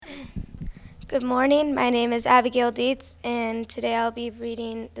Good morning. My name is Abigail Dietz, and today I'll be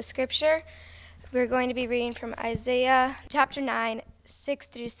reading the scripture. We're going to be reading from Isaiah chapter 9, 6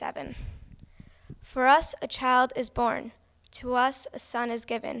 through 7. For us a child is born, to us a son is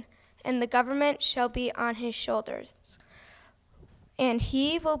given, and the government shall be on his shoulders. And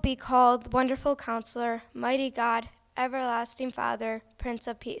he will be called Wonderful Counselor, Mighty God, Everlasting Father, Prince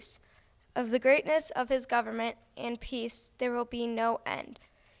of Peace. Of the greatness of his government and peace there will be no end.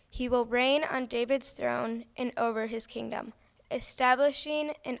 He will reign on David's throne and over his kingdom,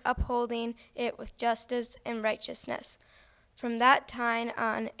 establishing and upholding it with justice and righteousness. From that time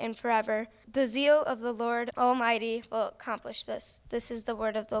on and forever, the zeal of the Lord Almighty will accomplish this. This is the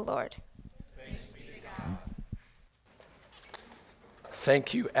word of the Lord. Thanks be to God.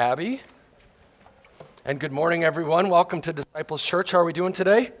 Thank you, Abby. And good morning, everyone. Welcome to Disciples Church. How are we doing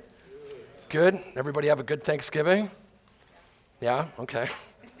today? Good. Everybody have a good Thanksgiving? Yeah? Okay.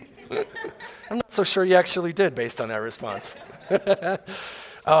 I'm not so sure you actually did based on that response.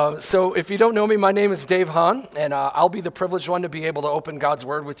 So if you don't know me, my name is Dave Hahn, and I'll be the privileged one to be able to open God's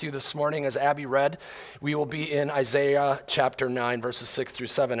Word with you this morning. As Abby read, we will be in Isaiah chapter 9, verses 6 through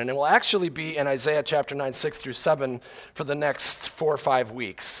 7. And it will actually be in Isaiah chapter 9, 6 through 7 for the next 4 or 5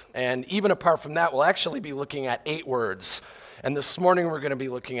 weeks. And even apart from that, we'll actually be looking at 8 words. And this morning, we're going to be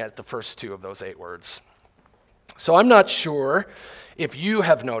looking at the first 2 of those 8 words. So I'm not sure if you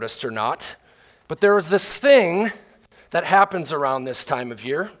have noticed or not, but there is this thing that happens around this time of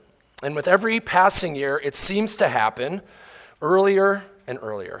year, and with every passing year, it seems to happen earlier and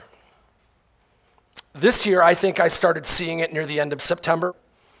earlier. This year, I think I started seeing it near the end of September.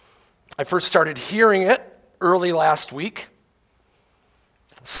 I first started hearing it early last week.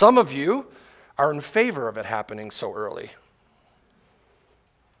 Some of you are in favor of it happening so early.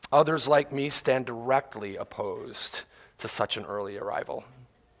 Others, like me, stand directly opposed to such an early arrival,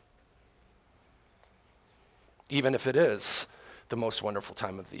 even if it is the most wonderful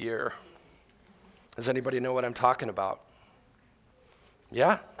time of the year. Does anybody know what I'm talking about?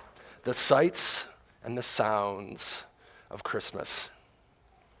 Yeah, the sights and the sounds of Christmas.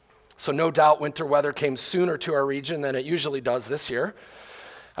 So no doubt winter weather came sooner to our region than it usually does this year.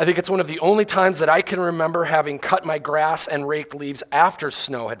 I think it's one of the only times that I can remember having cut my grass and raked leaves after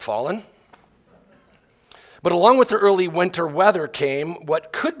snow had fallen. But along with the early winter weather came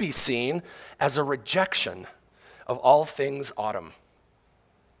what could be seen as a rejection of all things autumn.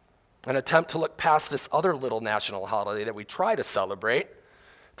 An attempt to look past this other little national holiday that we try to celebrate,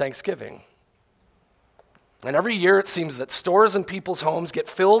 Thanksgiving. And every year it seems that stores and people's homes get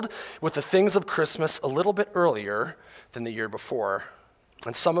filled with the things of Christmas a little bit earlier than the year before.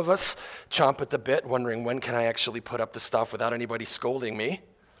 And some of us chomp at the bit, wondering when can I actually put up the stuff without anybody scolding me?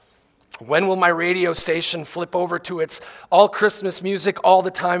 When will my radio station flip over to its all Christmas music all the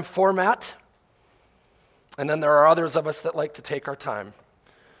time format? And then there are others of us that like to take our time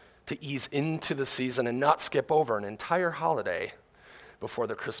to ease into the season and not skip over an entire holiday before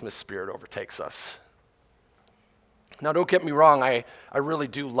the Christmas spirit overtakes us. Now, don't get me wrong, I really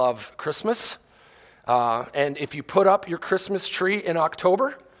do love Christmas. And if you put up your Christmas tree in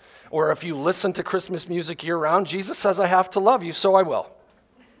October, or if you listen to Christmas music year-round, Jesus says, I have to love you, so I will.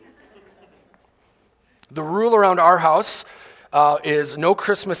 The rule around our house is no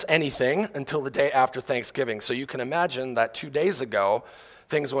Christmas anything until the day after Thanksgiving. So you can imagine that 2 days ago,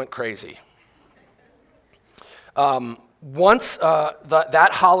 things went crazy. Once that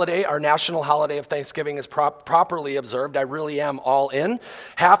holiday, our national holiday of Thanksgiving, is properly observed, I really am all in.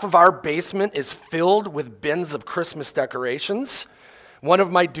 Half of our basement is filled with bins of Christmas decorations. One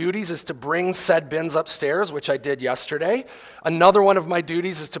of my duties is to bring said bins upstairs, which I did yesterday. Another one of my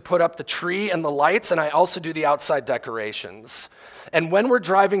duties is to put up the tree and the lights, and I also do the outside decorations. And when we're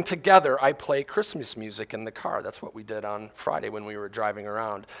driving together, I play Christmas music in the car. That's what we did on Friday when we were driving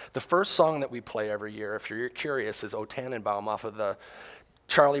around. The first song that we play every year, if you're curious, is O Tannenbaum off of the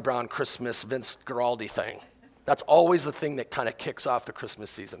Charlie Brown Christmas Vince Guaraldi thing. That's always the thing that kind of kicks off the Christmas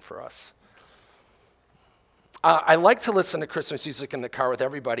season for us. I like to listen to Christmas music in the car with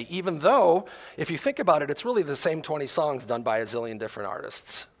everybody, even though, if you think about it, it's really the same 20 songs done by a zillion different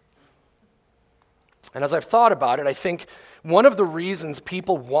artists. And as I've thought about it, I think one of the reasons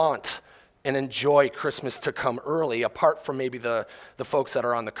people want and enjoy Christmas to come early, apart from maybe the folks that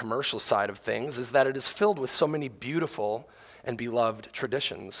are on the commercial side of things, is that it is filled with so many beautiful and beloved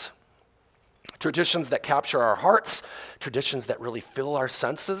traditions. Traditions that capture our hearts, traditions that really fill our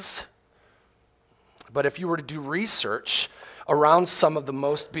senses. But if you were to do research around some of the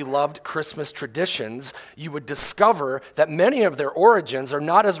most beloved Christmas traditions, you would discover that many of their origins are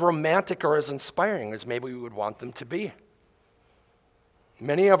not as romantic or as inspiring as maybe we would want them to be.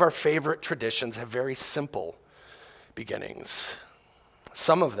 Many of our favorite traditions have very simple beginnings.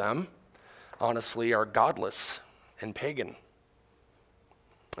 Some of them, honestly, are godless and pagan.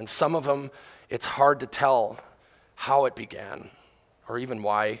 And some of them, it's hard to tell how it began or even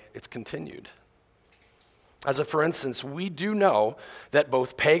why it's continued. For instance, we do know that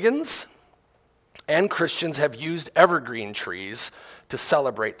both pagans and Christians have used evergreen trees to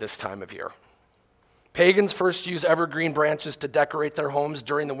celebrate this time of year. Pagans first used evergreen branches to decorate their homes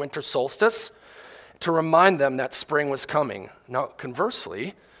during the winter solstice to remind them that spring was coming. Now,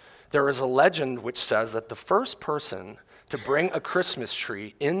 conversely, there is a legend which says that the first person to bring a Christmas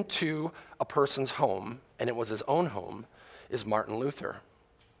tree into a person's home, and it was his own home, is Martin Luther.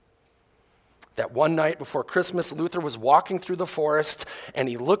 That one night before Christmas, Luther was walking through the forest and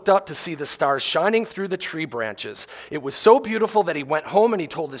he looked up to see the stars shining through the tree branches. It was so beautiful that he went home and he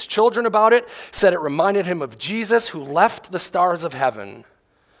told his children about it, said it reminded him of Jesus who left the stars of heaven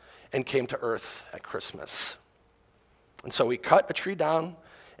and came to earth at Christmas. And so he cut a tree down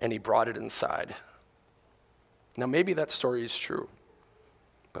and he brought it inside. Now maybe that story is true,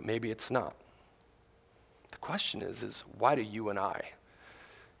 but maybe it's not. The question is why do you and I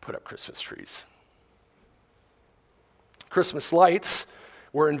put up Christmas trees? Christmas lights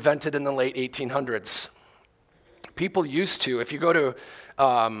were invented in the late 1800s. People used to, if you go to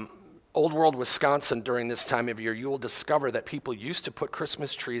Old World, Wisconsin during this time of year, you will discover that people used to put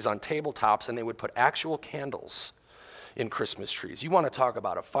Christmas trees on tabletops and they would put actual candles in Christmas trees. You want to talk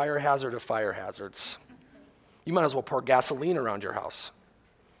about a fire hazard of fire hazards. You might as well pour gasoline around your house.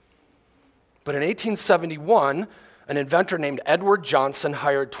 But in 1871, an inventor named Edward Johnson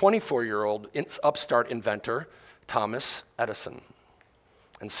hired 24-year-old upstart inventor Thomas Edison.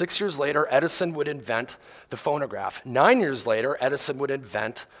 And 6 years later, Edison would invent the phonograph. 9 years later, Edison would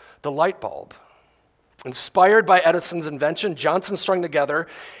invent the light bulb. Inspired by Edison's invention, Johnson strung together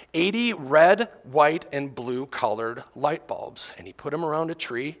 80 red, white, and blue colored light bulbs. And he put them around a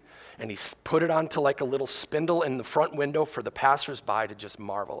tree, and he put it onto like a little spindle in the front window for the passersby to just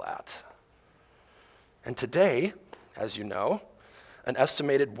marvel at. And today, as you know, an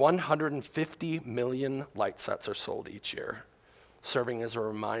estimated 150 million light sets are sold each year, serving as a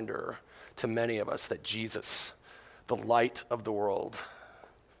reminder to many of us that Jesus, the light of the world,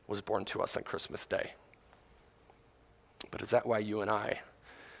 was born to us on Christmas Day. But is that why you and I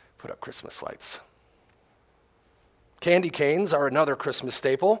put up Christmas lights? Candy canes are another Christmas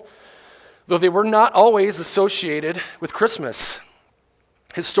staple, though they were not always associated with Christmas.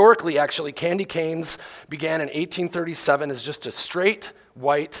 Historically, actually, candy canes began in 1837 as just a straight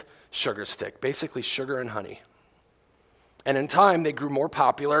white sugar stick, basically sugar and honey. And in time, they grew more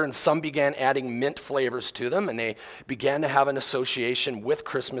popular, and some began adding mint flavors to them, and they began to have an association with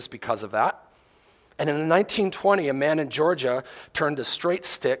Christmas because of that. And in 1920, a man in Georgia turned a straight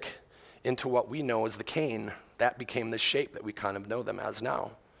stick into what we know as the cane. That became the shape that we kind of know them as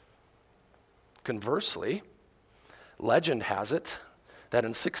now. Conversely, legend has it that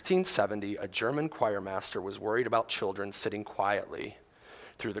in 1670, a German choirmaster was worried about children sitting quietly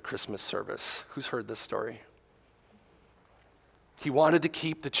through the Christmas service. Who's heard this story? He wanted to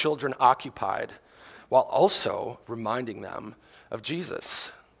keep the children occupied while also reminding them of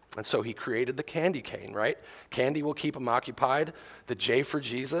Jesus. And so he created the candy cane, right? Candy will keep them occupied. The J for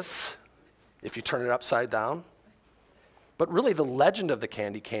Jesus, if you turn it upside down. But really, the legend of the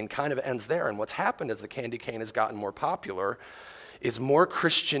candy cane kind of ends there. And what's happened as the candy cane has gotten more popular is more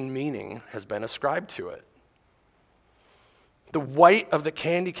Christian meaning has been ascribed to it. The white of the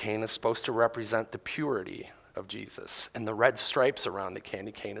candy cane is supposed to represent the purity of Jesus, and the red stripes around the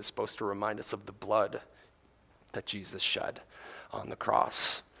candy cane is supposed to remind us of the blood that Jesus shed on the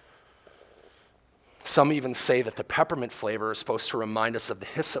cross. Some even say that the peppermint flavor is supposed to remind us of the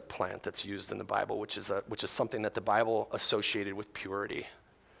hyssop plant that's used in the Bible, which is something that the Bible associated with purity.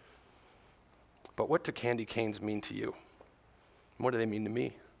 But what do candy canes mean to you? What do they mean to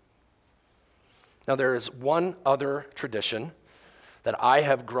me? Now, there is one other tradition that I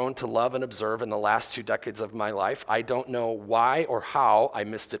have grown to love and observe in the last 2 decades of my life. I don't know why or how I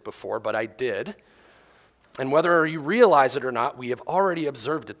missed it before, but I did. And whether you realize it or not, we have already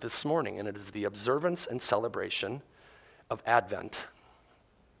observed it this morning, and it is the observance and celebration of Advent.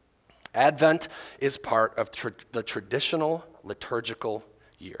 Advent is part of the traditional liturgical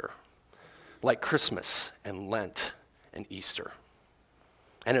year, like Christmas and Lent and Easter.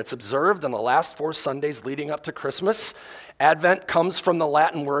 And it's observed on the last 4 Sundays leading up to Christmas. Advent comes from the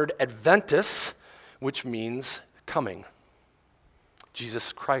Latin word adventus, which means coming.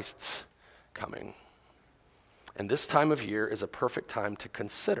 Jesus Christ's coming. And this time of year is a perfect time to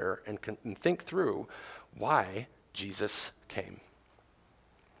consider and think through why Jesus came.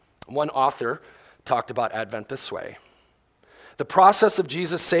 One author talked about Advent this way: the process of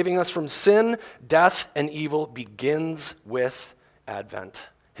Jesus saving us from sin, death, and evil begins with Advent,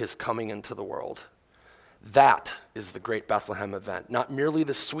 his coming into the world. That is the great Bethlehem event, not merely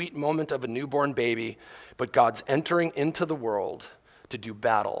the sweet moment of a newborn baby, but God's entering into the world to do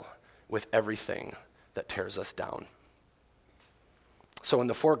battle with everything that tears us down. So in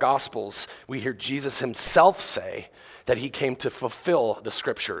the four Gospels, we hear Jesus himself say that he came to fulfill the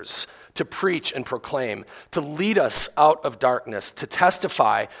scriptures, to preach and proclaim, to lead us out of darkness, to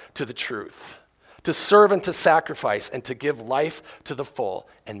testify to the truth, to serve and to sacrifice, and to give life to the full.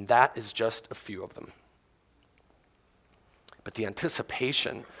 And that is just a few of them. But the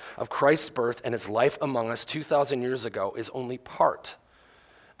anticipation of Christ's birth and his life among us 2,000 years ago is only part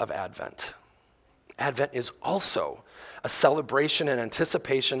of Advent. Advent is also a celebration and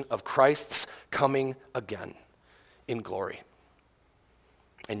anticipation of Christ's coming again in glory.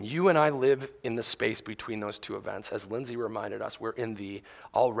 And you and I live in the space between those two events. As Lindsay reminded us, we're in the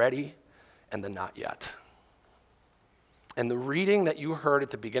already and the not yet. And the reading that you heard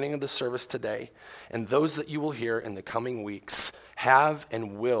at the beginning of the service today, and those that you will hear in the coming weeks, have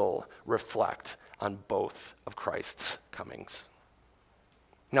and will reflect on both of Christ's comings.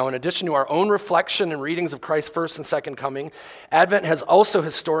 Now, in addition to our own reflection and readings of Christ's first and second coming, Advent has also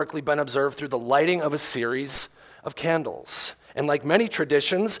historically been observed through the lighting of a series of candles. And like many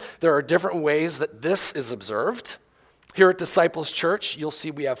traditions, there are different ways that this is observed. Here at Disciples Church, you'll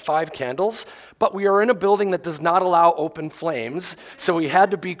see we have 5 candles, but we are in a building that does not allow open flames, so we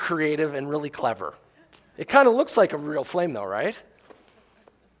had to be creative and really clever. It kind of looks like a real flame though, right?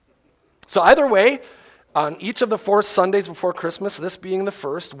 So either way, on each of the 4 Sundays before Christmas, this being the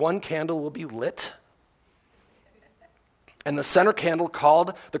first, 1 candle will be lit. And the center candle,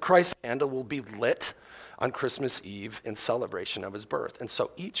 called the Christ candle, will be lit on Christmas Eve in celebration of his birth. And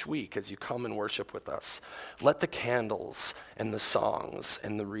so each week as you come and worship with us, let the candles and the songs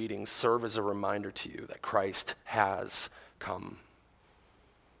and the readings serve as a reminder to you that Christ has come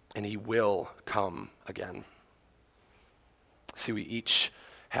and he will come again. See, we each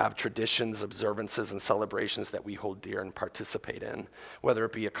have traditions, observances, and celebrations that we hold dear and participate in, whether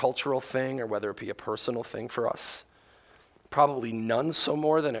it be a cultural thing or whether it be a personal thing for us. Probably none so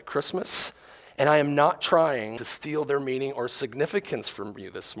more than at Christmas. And I am not trying to steal their meaning or significance from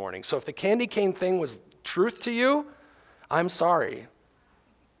you this morning. So if the candy cane thing was truth to you, I'm sorry.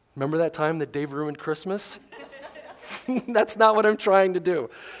 Remember that time that Dave ruined Christmas? That's not what I'm trying to do.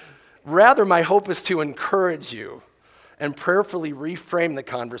 Rather, my hope is to encourage you and prayerfully reframe the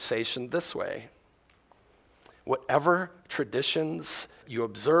conversation this way. Whatever traditions you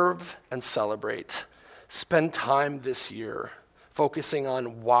observe and celebrate, spend time this year focusing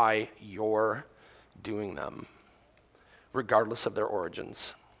on why you're doing them, regardless of their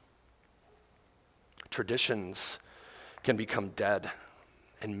origins. Traditions can become dead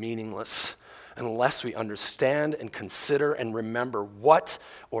and meaningless unless we understand and consider and remember what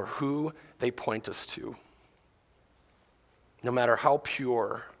or who they point us to, no matter how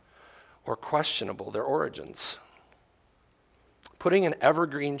pure or questionable their origins. Putting an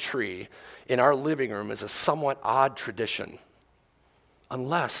evergreen tree in our living room is a somewhat odd tradition,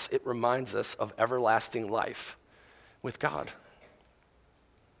 unless it reminds us of everlasting life with God.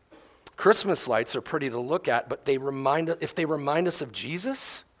 Christmas lights are pretty to look at, but if they remind us of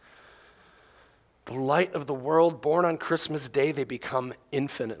Jesus, the light of the world born on Christmas Day, they become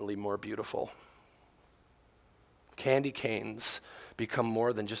infinitely more beautiful. Candy canes become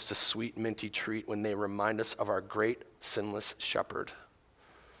more than just a sweet, minty treat when they remind us of our great sinless shepherd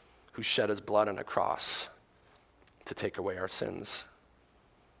who shed his blood on a cross to take away our sins.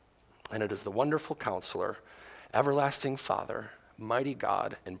 And it is the wonderful Counselor, everlasting Father, mighty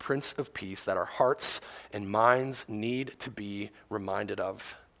God, and Prince of Peace that our hearts and minds need to be reminded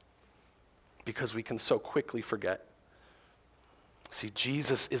of, because we can so quickly forget. See,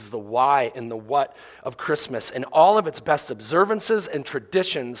 Jesus is the why and the what of Christmas, and all of its best observances and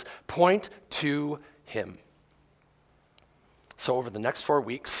traditions point to him. So over the next 4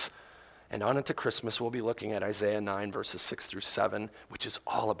 weeks and on into Christmas, we'll be looking at Isaiah 9, verses 6 through 7, which is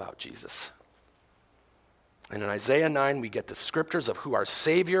all about Jesus. And in Isaiah 9, we get descriptors of who our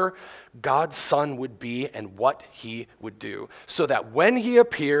Savior, God's Son, would be and what he would do, so that when he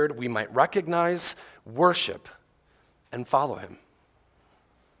appeared, we might recognize, worship, and follow him.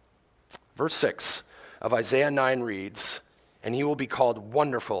 Verse 6 of Isaiah 9 reads, "And he will be called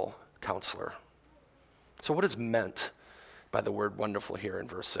Wonderful Counselor." So what is meant by the word wonderful here in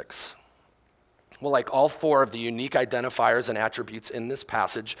verse 6? Well, like all four of the unique identifiers and attributes in this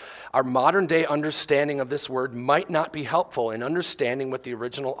passage, our modern day understanding of this word might not be helpful in understanding what the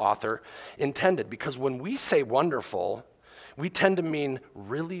original author intended, because when we say wonderful, we tend to mean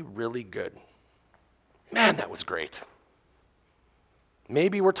really, really good. Man, that was great.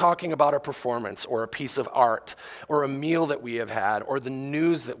 Maybe we're talking about a performance or a piece of art or a meal that we have had or the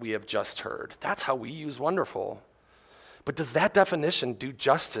news that we have just heard. That's how we use wonderful. But does that definition do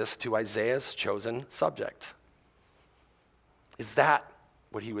justice to Isaiah's chosen subject? Is that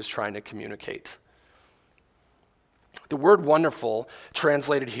what he was trying to communicate? The word wonderful,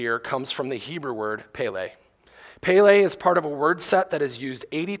 translated here, comes from the Hebrew word Pele. Pele is part of a word set that is used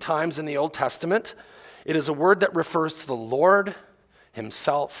 80 times in the Old Testament. It is a word that refers to the Lord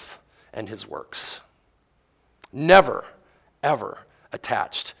himself and his works. Never, ever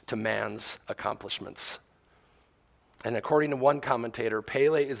attached to man's accomplishments. And according to one commentator,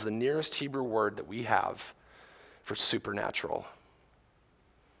 Pele is the nearest Hebrew word that we have for supernatural.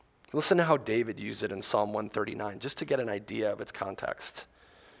 Listen to how David used it in Psalm 139, just to get an idea of its context.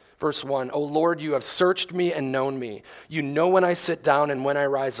 Verse 1, O Lord, you have searched me and known me. You know when I sit down and when I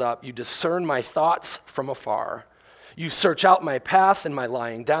rise up. You discern my thoughts from afar. You search out my path and my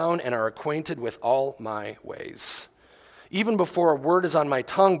lying down and are acquainted with all my ways. Even before a word is on my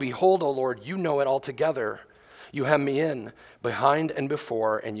tongue, behold, O Lord, you know it altogether. You hem me in, behind and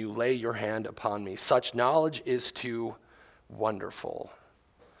before, and you lay your hand upon me. Such knowledge is too wonderful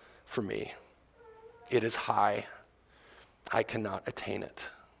for me. It is high. I cannot attain it.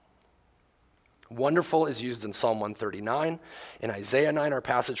 Wonderful is used in Psalm 139, in Isaiah 9, our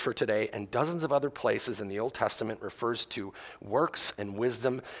passage for today, and dozens of other places in the Old Testament refers to works and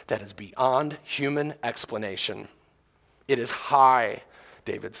wisdom that is beyond human explanation. It is high,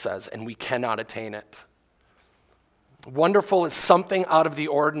 David says, and we cannot attain it. Wonderful is something out of the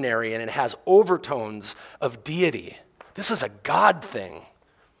ordinary, and it has overtones of deity. This is a God thing.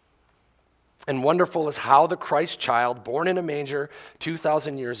 And wonderful is how the Christ child, born in a manger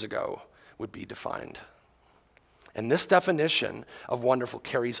 2,000 years ago, would be defined. And this definition of wonderful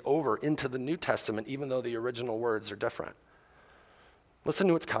carries over into the New Testament, even though the original words are different. Listen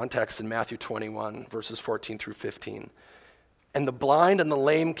to its context in Matthew 21, verses 14 through 15. And the blind and the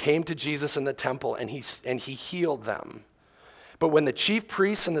lame came to Jesus in the temple, and he healed them. But when the chief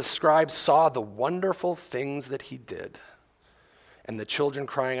priests and the scribes saw the wonderful things that he did, and the children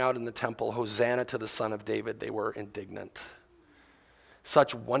crying out in the temple, Hosanna to the Son of David, they were indignant.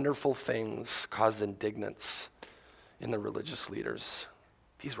 Such wonderful things caused indignance in the religious leaders.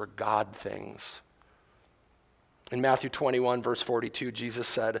 These were God things. In Matthew 21, verse 42, Jesus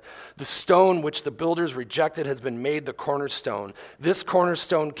said, the stone which the builders rejected has been made the cornerstone. This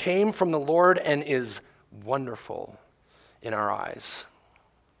cornerstone came from the Lord and is wonderful in our eyes.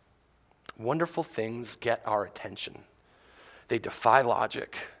 Wonderful things get our attention. They defy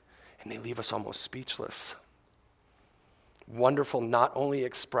logic, and they leave us almost speechless. Wonderful not only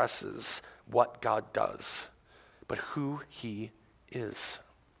expresses what God does, but who he is.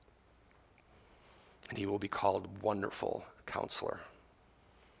 And he will be called Wonderful Counselor.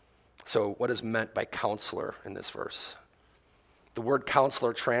 So what is meant by counselor in this verse? The word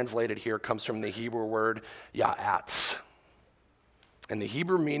counselor translated here comes from the Hebrew word ya'atz. And the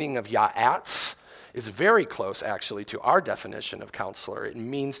Hebrew meaning of ya'atz is very close, actually, to our definition of counselor. It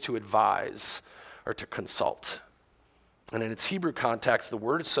means to advise or to consult. And in its Hebrew context, the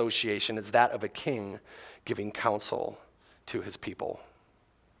word association is that of a king giving counsel to his people.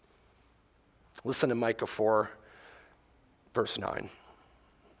 Listen to Micah 4, verse 9.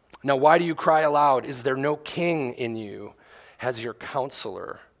 Now why do you cry aloud? Is there no king in you? Has your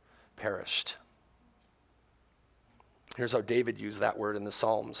counselor perished? Here's how David used that word in the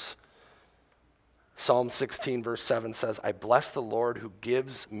Psalms. Psalm 16, verse 7 says, I bless the Lord who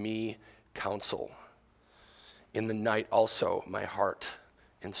gives me counsel. In the night also my heart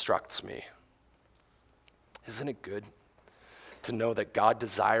instructs me. Isn't it good to know that God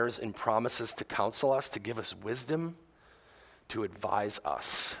desires and promises to counsel us, to give us wisdom, to advise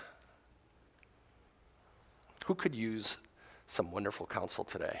us? Who could use some wonderful counsel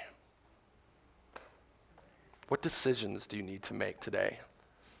today? What decisions do you need to make today?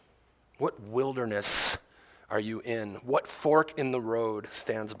 What wilderness are you in? What fork in the road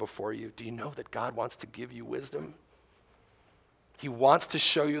stands before you? Do you know that God wants to give you wisdom? He wants to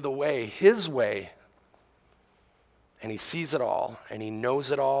show you the way, his way. And he sees it all, and he knows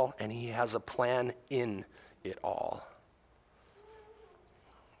it all, and he has a plan in it all.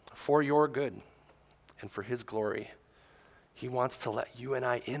 For your good and for his glory, he wants to let you and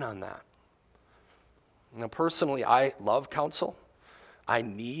I in on that. Now, personally, I love counsel. I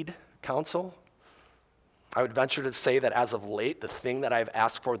need counsel. I would venture to say that as of late, the thing that I've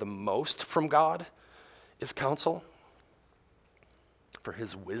asked for the most from God is counsel, for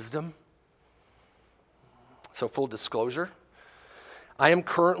his wisdom. So full disclosure, I am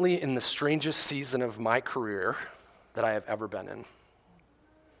currently in the strangest season of my career that I have ever been in.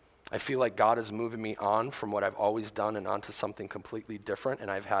 I feel like God is moving me on from what I've always done and onto something completely different,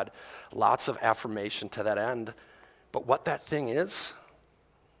 and I've had lots of affirmation to that end. But what that thing is,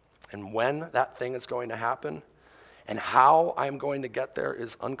 and when that thing is going to happen, and how I'm going to get there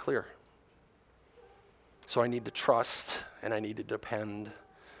is unclear. So I need to trust, and I need to depend,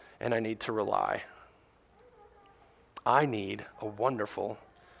 and I need to rely. I need a wonderful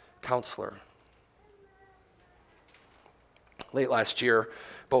counselor. Late last year,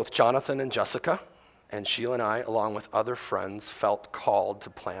 both Jonathan and Jessica and Sheila and I, along with other friends, felt called to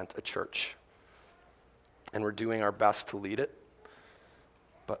plant a church. And we're doing our best to lead it.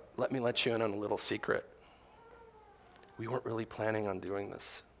 But let me let you in on a little secret. We weren't really planning on doing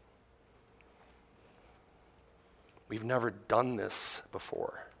this. We've never done this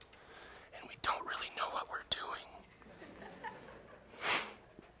before, and we don't really know what we're doing.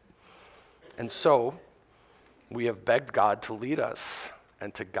 And so, we have begged God to lead us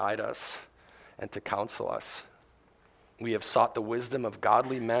and to guide us and to counsel us. We have sought the wisdom of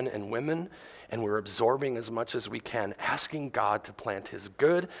godly men and women, and we're absorbing as much as we can, asking God to plant his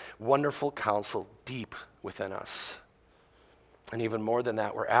good, wonderful counsel deep within us. And even more than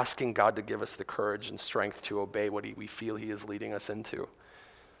that, we're asking God to give us the courage and strength to obey what we feel he is leading us into.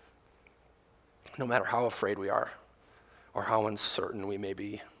 No matter how afraid we are or how uncertain we may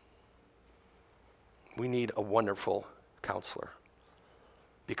be, we need a wonderful counselor,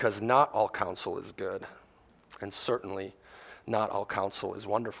 because not all counsel is good, and certainly not all counsel is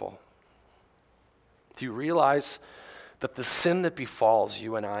wonderful. Do you realize that the sin that befalls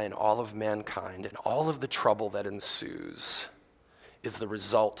you and I and all of mankind and all of the trouble that ensues is the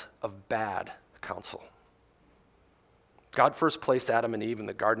result of bad counsel? God first placed Adam and Eve in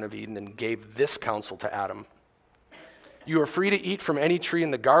the Garden of Eden and gave this counsel to Adam. You are free to eat from any tree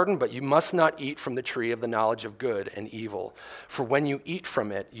in the garden, but you must not eat from the tree of the knowledge of good and evil. For when you eat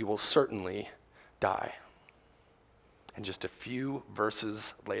from it, you will certainly die. And just a few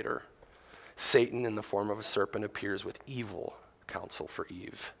verses later, Satan in the form of a serpent appears with evil counsel for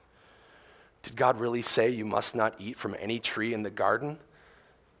Eve. Did God really say you must not eat from any tree in the garden?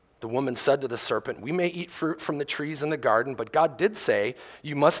 The woman said to the serpent, we may eat fruit from the trees in the garden, but God did say,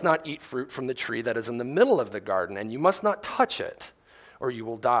 you must not eat fruit from the tree that is in the middle of the garden, and you must not touch it, or you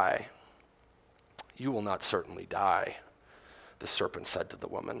will die. You will not certainly die, the serpent said to the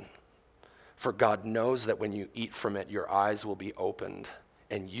woman. For God knows that when you eat from it, your eyes will be opened,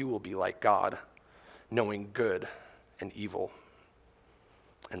 and you will be like God, knowing good and evil.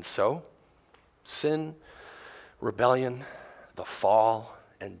 And so, sin, rebellion, the fall,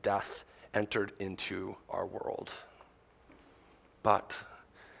 and death entered into our world. But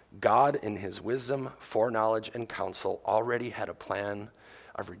God, in his wisdom, foreknowledge, and counsel, already had a plan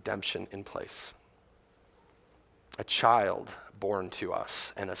of redemption in place. A child born to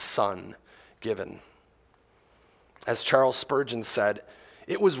us and a son given. As Charles Spurgeon said,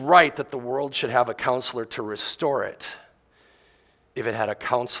 it was right that the world should have a counselor to restore it if it had a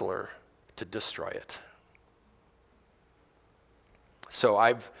counselor to destroy it. So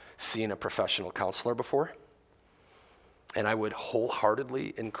I've seen a professional counselor before, and I would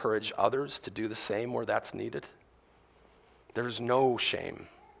wholeheartedly encourage others to do the same where that's needed. There's no shame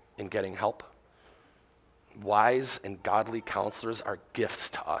in getting help. Wise and godly counselors are gifts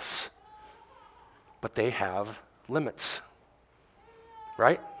to us, but they have limits,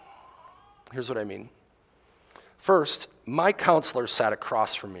 right? Here's what I mean. First, my counselor sat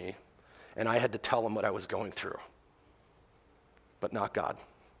across from me, and I had to tell him what I was going through. But not God.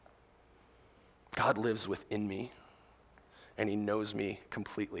 God lives within me, and he knows me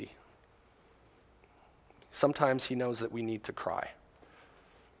completely. Sometimes he knows that we need to cry,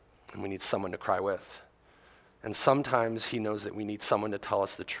 and we need someone to cry with. And sometimes he knows that we need someone to tell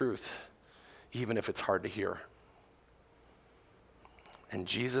us the truth, even if it's hard to hear. And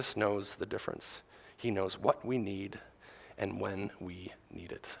Jesus knows the difference. He knows what we need and when we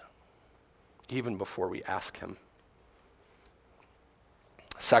need it, even before we ask him.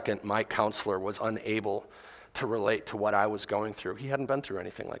 Second, my counselor was unable to relate to what I was going through. He hadn't been through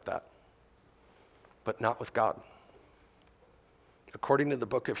anything like that, but not with God. According to the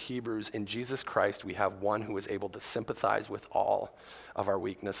book of Hebrews, in Jesus Christ, we have one who is able to sympathize with all of our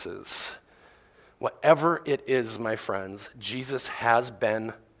weaknesses. Whatever it is, my friends, Jesus has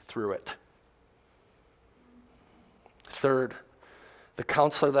been through it. Third, the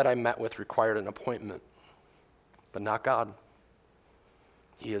counselor that I met with required an appointment. but not God.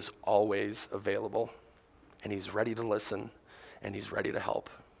 He is always available, and he's ready to listen, and he's ready to help.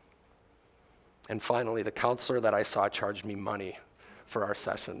 And finally, the counselor that I saw charged me money for our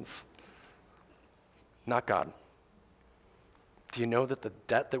sessions. Not God. Do you know that the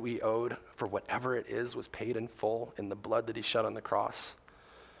debt that we owed for whatever it is was paid in full in the blood that he shed on the cross?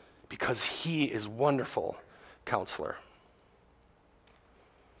 Because he is wonderful counselor.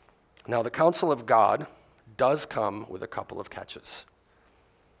 Now, the counsel of God does come with a couple of catches.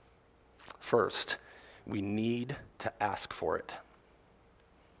 First, we need to ask for it.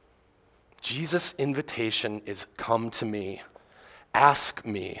 Jesus' invitation is, come to me, ask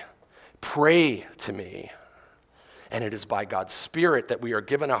me, pray to me. And it is by God's Spirit that we are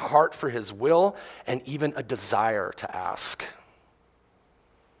given a heart for his will and even a desire to ask.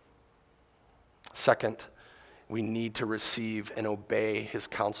 Second, we need to receive and obey his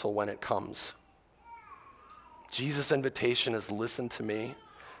counsel when it comes. Jesus' invitation is, listen to me,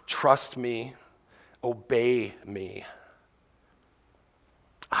 trust me, obey me.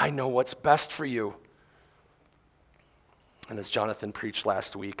 I know what's best for you. And as Jonathan preached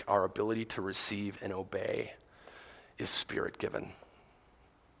last week, our ability to receive and obey is Spirit-given.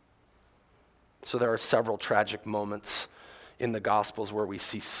 So there are several tragic moments in the Gospels where we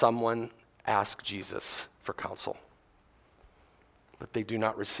see someone ask Jesus for counsel, but they do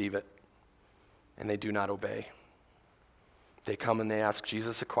not receive it, and they do not obey. They come and they ask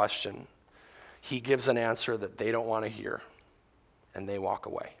Jesus a question. He gives an answer that they don't want to hear, and they walk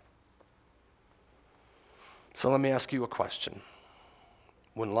away. So let me ask you a question.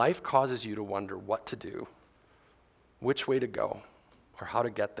 When life causes you to wonder what to do, which way to go, or how to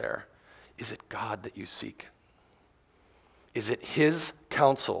get there, is it God that you seek? Is it his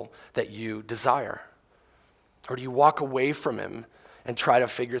counsel that you desire? Or do you walk away from him and try to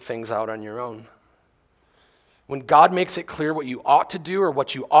figure things out on your own? When God makes it clear what you ought to do or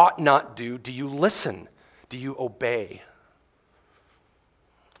what you ought not do you listen? Do you obey?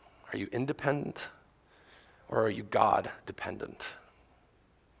 Are you independent or are you God dependent?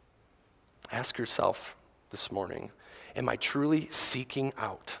 Ask yourself this morning, am I truly seeking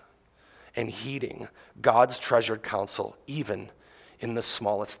out and heeding God's treasured counsel, even in the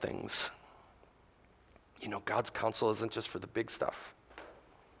smallest things? You know, God's counsel isn't just for the big stuff.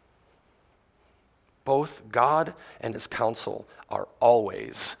 Both God and his counsel are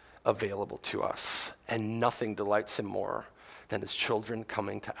always available to us, and nothing delights him more than his children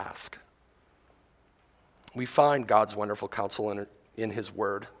coming to ask. We find God's wonderful counsel in his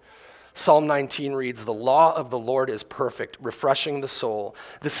word. Psalm 19 reads, "The law of the Lord is perfect, refreshing the soul.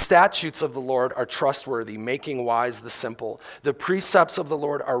 The statutes of the Lord are trustworthy, making wise the simple. The precepts of the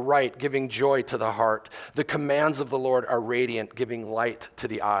Lord are right, giving joy to the heart. The commands of the Lord are radiant, giving light to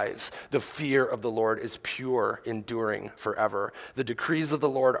the eyes. The fear of the Lord is pure, enduring forever. The decrees of the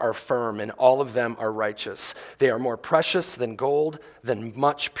Lord are firm, and all of them are righteous. They are more precious than gold, than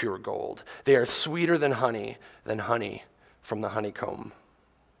much pure gold. They are sweeter than honey from the honeycomb."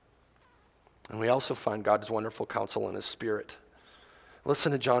 And we also find God's wonderful counsel in his Spirit.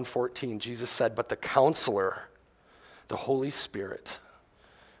 Listen to John 14. Jesus said, "But the Counselor, the Holy Spirit,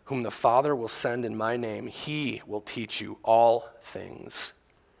 whom the Father will send in my name, he will teach you all things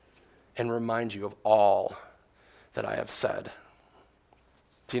and remind you of all that I have said."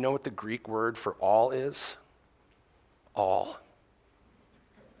 Do you know what the Greek word for all is? All.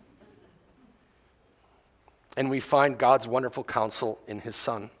 And we find God's wonderful counsel in his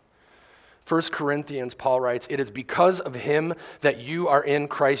Son. 1 Corinthians, Paul writes, "It is because of him that you are in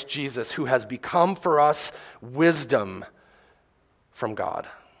Christ Jesus, who has become for us wisdom from God."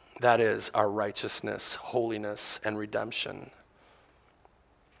 That is our righteousness, holiness, and redemption.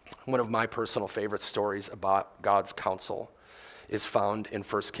 One of my personal favorite stories about God's counsel is found in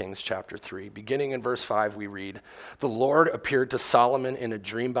 1 Kings chapter 3. Beginning in verse 5, we read, "The Lord appeared to Solomon in a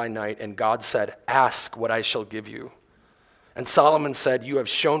dream by night, and God said, 'Ask what I shall give you.' And Solomon said, 'You have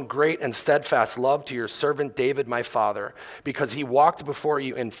shown great and steadfast love to your servant David my father, because he walked before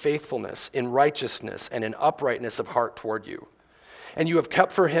you in faithfulness, in righteousness, and in uprightness of heart toward you. And you have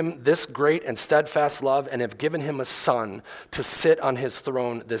kept for him this great and steadfast love, and have given him a son to sit on his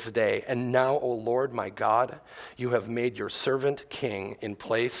throne this day. And now, O Lord my God, you have made your servant king in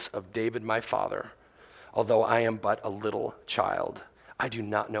place of David my father. Although I am but a little child, I do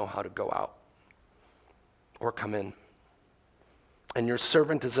not know how to go out or come in. And your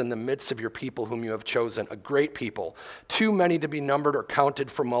servant is in the midst of your people whom you have chosen, a great people, too many to be numbered or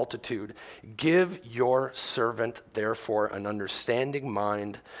counted for multitude. Give your servant, therefore, an understanding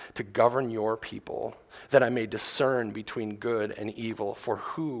mind to govern your people, that I may discern between good and evil. For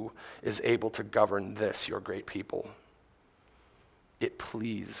who is able to govern this, your great people? It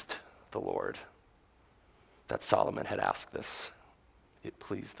pleased the Lord that Solomon had asked this. It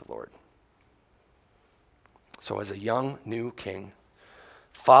pleased the Lord. So as a young new king,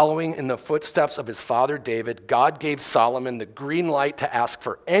 following in the footsteps of his father David, God gave Solomon the green light to ask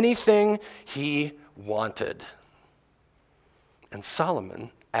for anything he wanted. And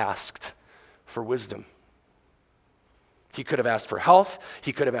Solomon asked for wisdom. He could have asked for health,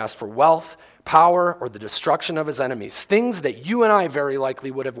 he could have asked for wealth, power, or the destruction of his enemies, things that you and I very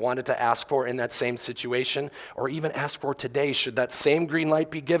likely would have wanted to ask for in that same situation, or even ask for today should that same green light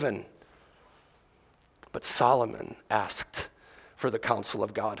be given. But Solomon asked for the counsel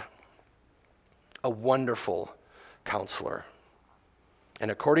of God, a wonderful counselor. And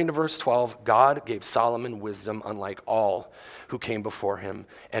according to verse 12, God gave Solomon wisdom unlike all who came before him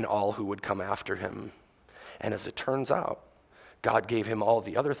and all who would come after him. And as it turns out, God gave him all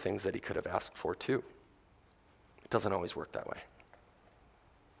the other things that he could have asked for too. It doesn't always work that way.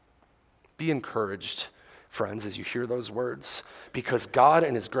 Be encouraged, friends, as you hear those words, because God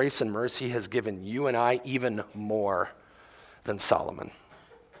in his grace and mercy has given you and I even more than Solomon.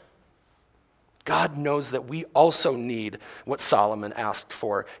 God knows that we also need what Solomon asked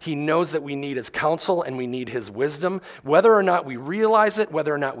for. He knows that we need his counsel and we need his wisdom, whether or not we realize it,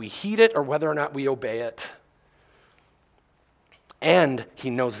 whether or not we heed it, or whether or not we obey it. And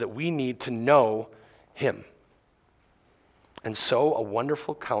he knows that we need to know him. And so a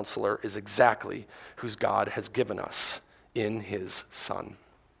wonderful counselor is exactly who God has given us in his Son.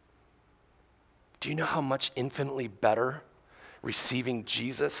 Do you know how much infinitely better receiving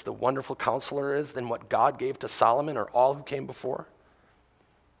Jesus, the wonderful counselor, is than what God gave to Solomon or all who came before?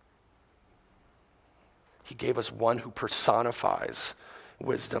 He gave us one who personifies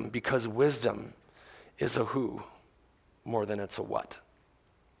wisdom, because wisdom is a who more than it's a what.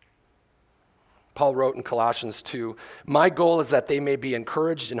 Paul wrote in Colossians 2, "My goal is that they may be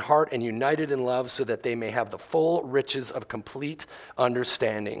encouraged in heart and united in love, so that they may have the full riches of complete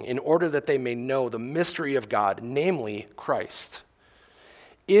understanding, in order that they may know the mystery of God, namely Christ,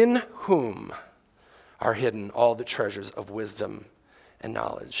 in whom are hidden all the treasures of wisdom and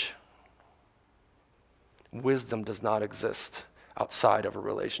knowledge." Wisdom does not exist outside of a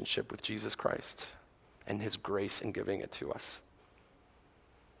relationship with Jesus Christ and his grace in giving it to us.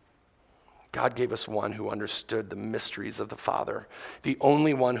 God gave us one who understood the mysteries of the Father, the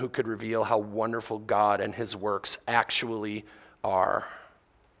only one who could reveal how wonderful God and his works actually are.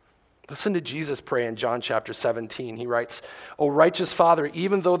 Listen to Jesus pray in John chapter 17. He writes, "O righteous Father,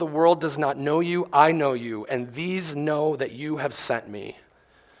 even though the world does not know you, I know you, and these know that you have sent me.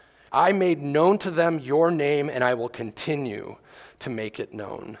 I made known to them your name, and I will continue to make it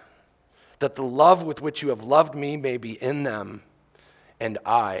known, that the love with which you have loved me may be in them, and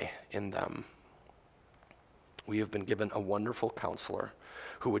I in them." We have been given a wonderful counselor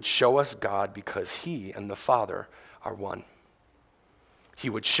who would show us God, because he and the Father are one. He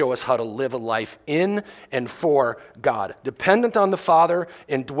would show us how to live a life in and for God, dependent on the Father,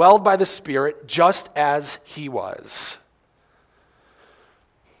 indwelled by the Spirit, just as he was.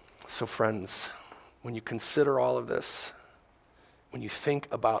 So friends, when you consider all of this, when you think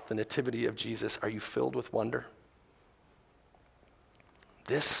about the nativity of Jesus, are you filled with wonder?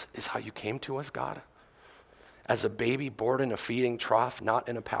 This is how you came to us, God, as a baby born in a feeding trough, not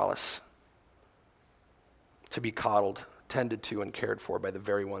in a palace, to be coddled, tended to, and cared for by the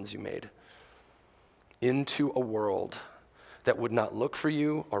very ones you made, into a world that would not look for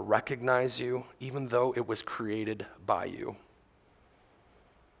you or recognize you, even though it was created by you.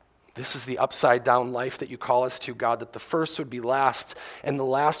 This is the upside down life that you call us to, God, that the first would be last, and the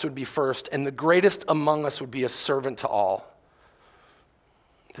last would be first, and the greatest among us would be a servant to all.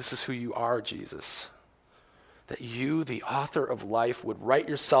 This is who you are, Jesus. That you, the author of life, would write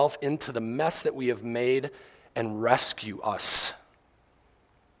yourself into the mess that we have made and rescue us.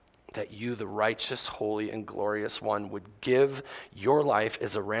 That you, the righteous, holy, and glorious one, would give your life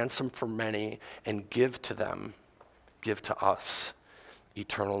as a ransom for many and give to them, give to us,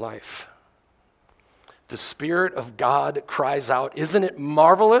 eternal life. The Spirit of God cries out, "Isn't it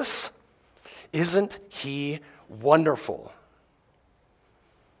marvelous? Isn't he wonderful?"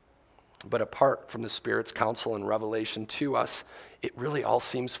 But apart from the Spirit's counsel and revelation to us, it really all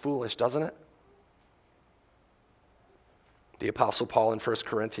seems foolish, doesn't it? The Apostle Paul in 1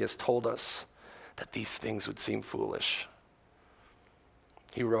 Corinthians told us that these things would seem foolish.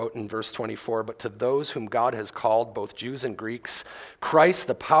 He wrote in verse 24, "But to those whom God has called, both Jews and Greeks, Christ,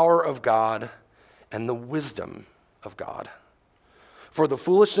 the power of God and the wisdom of God. For the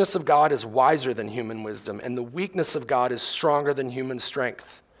foolishness of God is wiser than human wisdom, and the weakness of God is stronger than human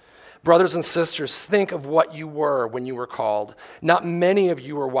strength. Brothers and sisters, think of what you were when you were called. Not many of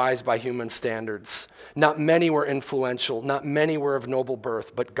you were wise by human standards. Not many were influential. Not many were of noble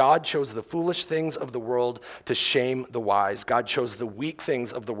birth. But God chose the foolish things of the world to shame the wise. God chose the weak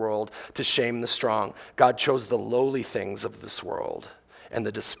things of the world to shame the strong. God chose the lowly things of this world and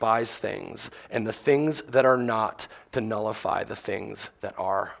the despised things and the things that are not to nullify the things that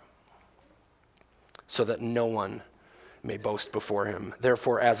are, so that no one may boast before him.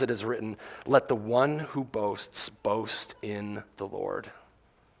 Therefore, as it is written, let the one who boasts boast in the Lord."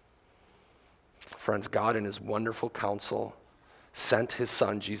 Friends, God in his wonderful counsel sent his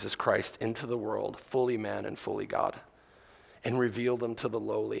son, Jesus Christ, into the world, fully man and fully God, and revealed him to the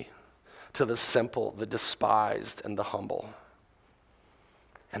lowly, to the simple, the despised, and the humble.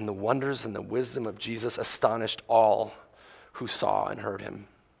 And the wonders and the wisdom of Jesus astonished all who saw and heard him.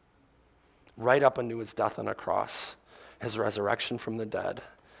 Right up unto his death on a cross, his resurrection from the dead,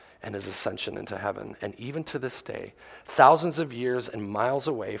 and his ascension into heaven. And even to this day, thousands of years and miles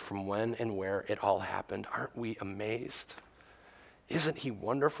away from when and where it all happened, aren't we amazed? Isn't he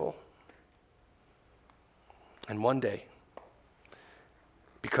wonderful? And one day,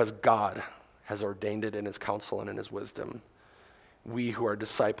 because God has ordained it in his counsel and in his wisdom, we who are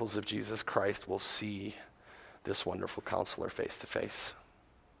disciples of Jesus Christ will see this wonderful counselor face to face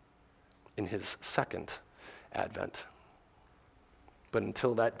in his second advent. But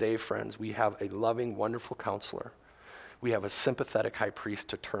until that day, friends, we have a loving, wonderful counselor. We have a sympathetic high priest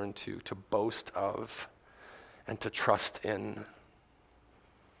to turn to boast of, and to trust in.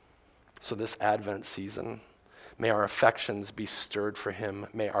 So this Advent season, may our affections be stirred for him.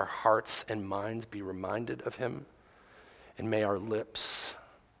 May our hearts and minds be reminded of him. And may our lips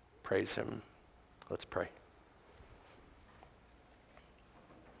praise him. Let's pray.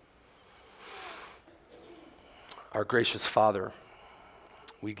 Our gracious Father,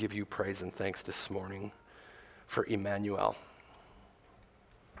 we give you praise and thanks this morning for Emmanuel,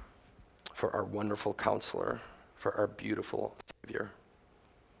 for our wonderful counselor, for our beautiful Savior.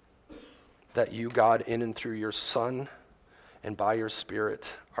 That you, God, in and through your Son and by your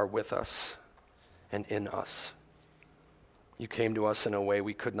Spirit are with us and in us. You came to us in a way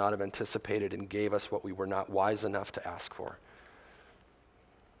we could not have anticipated and gave us what we were not wise enough to ask for.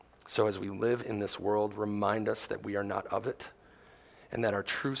 So as we live in this world, remind us that we are not of it, and that our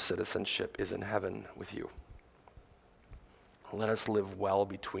true citizenship is in heaven with you. Let us live well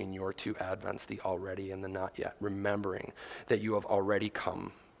between your two advents, the already and the not yet, remembering that you have already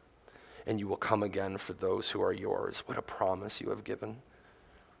come, and you will come again for those who are yours. What a promise you have given.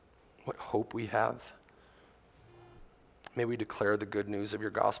 What hope we have. May we declare the good news of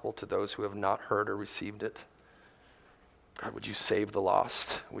your gospel to those who have not heard or received it. God, would you save the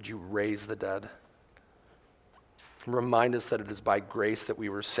lost? Would you raise the dead? Remind us that it is by grace that we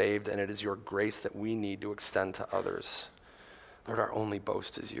were saved, and it is your grace that we need to extend to others. Lord, our only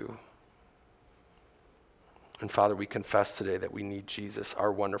boast is you. And Father, we confess today that we need Jesus,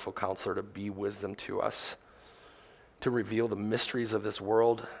 our wonderful counselor, to be wisdom to us, to reveal the mysteries of this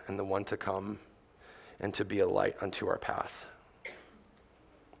world and the one to come, and to be a light unto our path.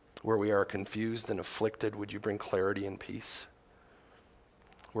 Where we are confused and afflicted, would you bring clarity and peace?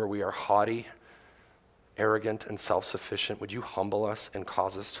 Where we are haughty, arrogant, and self-sufficient, would you humble us and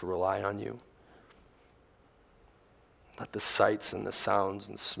cause us to rely on you? Let the sights and the sounds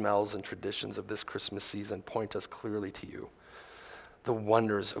and smells and traditions of this Christmas season point us clearly to you, the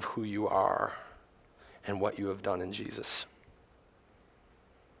wonders of who you are and what you have done in Jesus.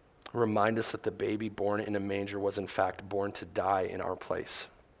 Remind us that the baby born in a manger was in fact born to die in our place,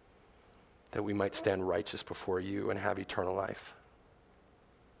 that we might stand righteous before you and have eternal life.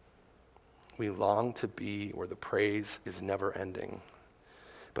 We long to be where the praise is never ending.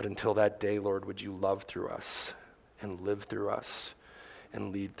 But until that day, Lord, would you love through us and live through us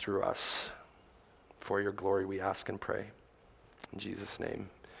and lead through us. For your glory we ask and pray. In Jesus' name,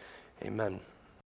 amen.